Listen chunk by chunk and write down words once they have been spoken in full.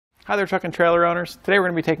Hi there, truck and trailer owners. Today we're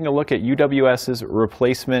going to be taking a look at UWS's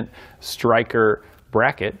replacement striker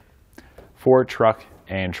bracket for truck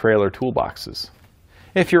and trailer toolboxes.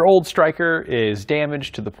 If your old striker is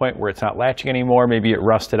damaged to the point where it's not latching anymore, maybe it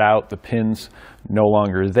rusted out, the pin's no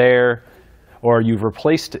longer there, or you've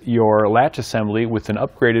replaced your latch assembly with an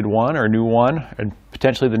upgraded one or a new one, and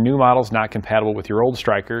potentially the new model's not compatible with your old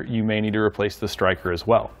striker, you may need to replace the striker as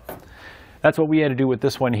well. That's what we had to do with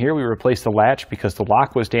this one here. We replaced the latch because the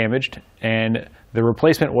lock was damaged and the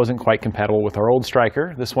replacement wasn't quite compatible with our old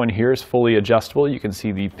striker. This one here is fully adjustable. You can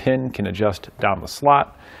see the pin can adjust down the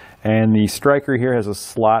slot, and the striker here has a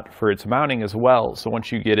slot for its mounting as well. So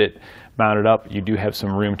once you get it mounted up, you do have some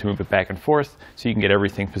room to move it back and forth so you can get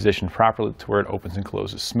everything positioned properly to where it opens and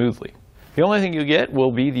closes smoothly. The only thing you get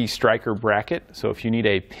will be the striker bracket. So if you need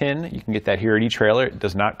a pin, you can get that here at eTrailer. It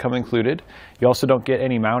does not come included. You also don't get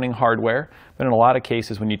any mounting hardware, but in a lot of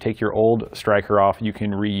cases when you take your old striker off, you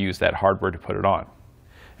can reuse that hardware to put it on.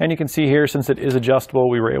 And you can see here, since it is adjustable,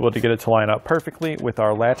 we were able to get it to line up perfectly with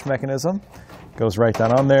our latch mechanism. It goes right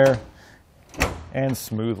down on there and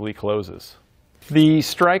smoothly closes. The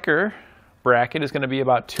striker bracket is going to be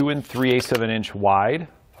about 2 3/8 of an inch wide.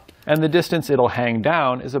 And the distance it'll hang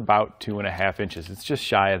down is about 2.5 inches. It's just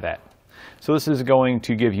shy of that. So this is going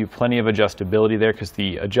to give you plenty of adjustability there because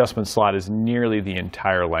the adjustment slot is nearly the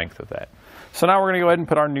entire length of that. So now we're going to go ahead and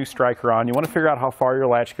put our new striker on. You want to figure out how far your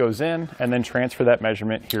latch goes in and then transfer that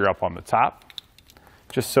measurement here up on the top,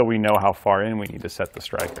 just so we know how far in we need to set the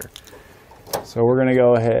striker. So we're going to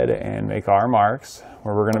go ahead and make our marks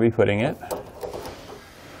where we're going to be putting it.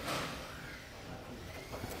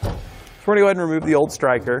 So we're going to go ahead and remove the old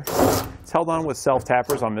striker. It's held on with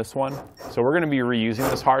self-tappers on this one. So we're going to be reusing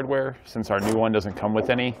this hardware since our new one doesn't come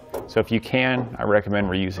with any. So if you can, I recommend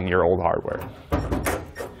reusing your old hardware.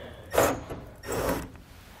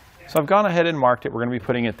 So I've gone ahead and marked it. We're going to be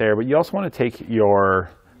putting it there, but you also want to take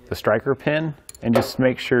the striker pin and just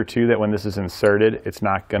make sure too that when this is inserted, it's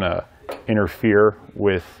not going to interfere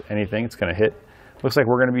with anything. It's going to hit. Looks like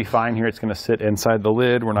we're going to be fine here. It's going to sit inside the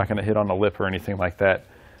lid. We're not going to hit on the lip or anything like that.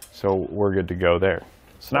 So we're good to go there.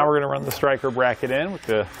 So now we're going to run the striker bracket in with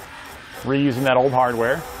reusing that old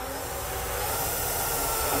hardware.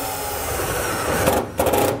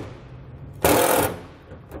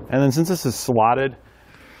 And then since this is slotted,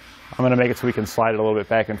 I'm going to make it so we can slide it a little bit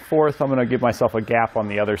back and forth. I'm going to give myself a gap on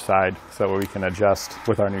the other side so that we can adjust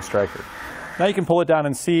with our new striker. Now you can pull it down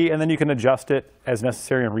and see, and then you can adjust it as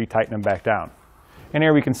necessary and retighten them back down. And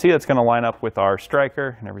here we can see that's going to line up with our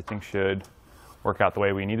striker, and everything should work out the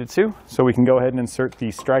way we need it to. So we can go ahead and insert the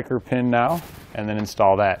striker pin now and then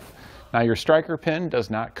install that. Now your striker pin does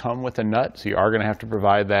not come with a nut, so you are going to have to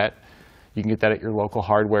provide that. You can get that at your local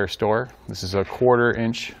hardware store. This is a 1/4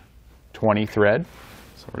 inch 20 thread.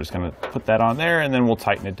 So we're just going to put that on there and then we'll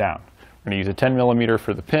tighten it down. We're going to use a 10mm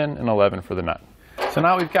for the pin and 11 for the nut. So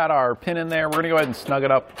now we've got our pin in there. We're going to go ahead and snug it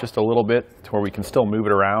up just a little bit to where we can still move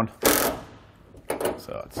it around.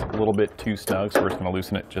 So it's a little bit too snug, so we're just going to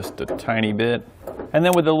loosen it just a tiny bit. And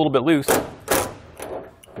then with it a little bit loose,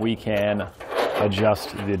 we can adjust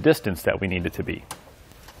the distance that we need it to be.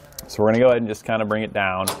 So we're going to go ahead and just kind of bring it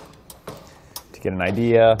down to get an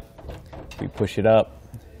idea. We push it up.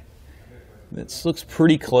 This looks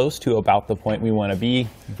pretty close to about the point we want to be.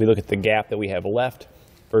 If we look at the gap that we have left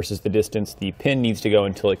versus the distance the pin needs to go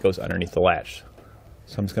until it goes underneath the latch.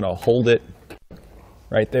 So I'm just going to hold it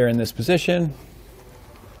right there in this position,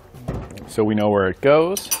 so we know where it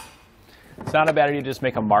goes. It's not a bad idea to just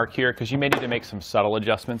make a mark here because you may need to make some subtle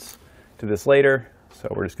adjustments to this later. So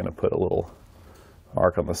we're just going to put a little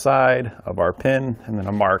mark on the side of our pin and then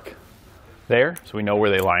a mark there so we know where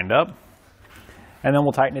they lined up. And then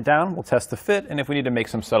we'll tighten it down, we'll test the fit, and if we need to make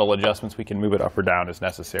some subtle adjustments, we can move it up or down as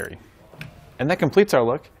necessary. And that completes our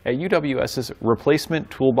look at UWS's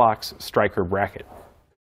replacement toolbox striker bracket.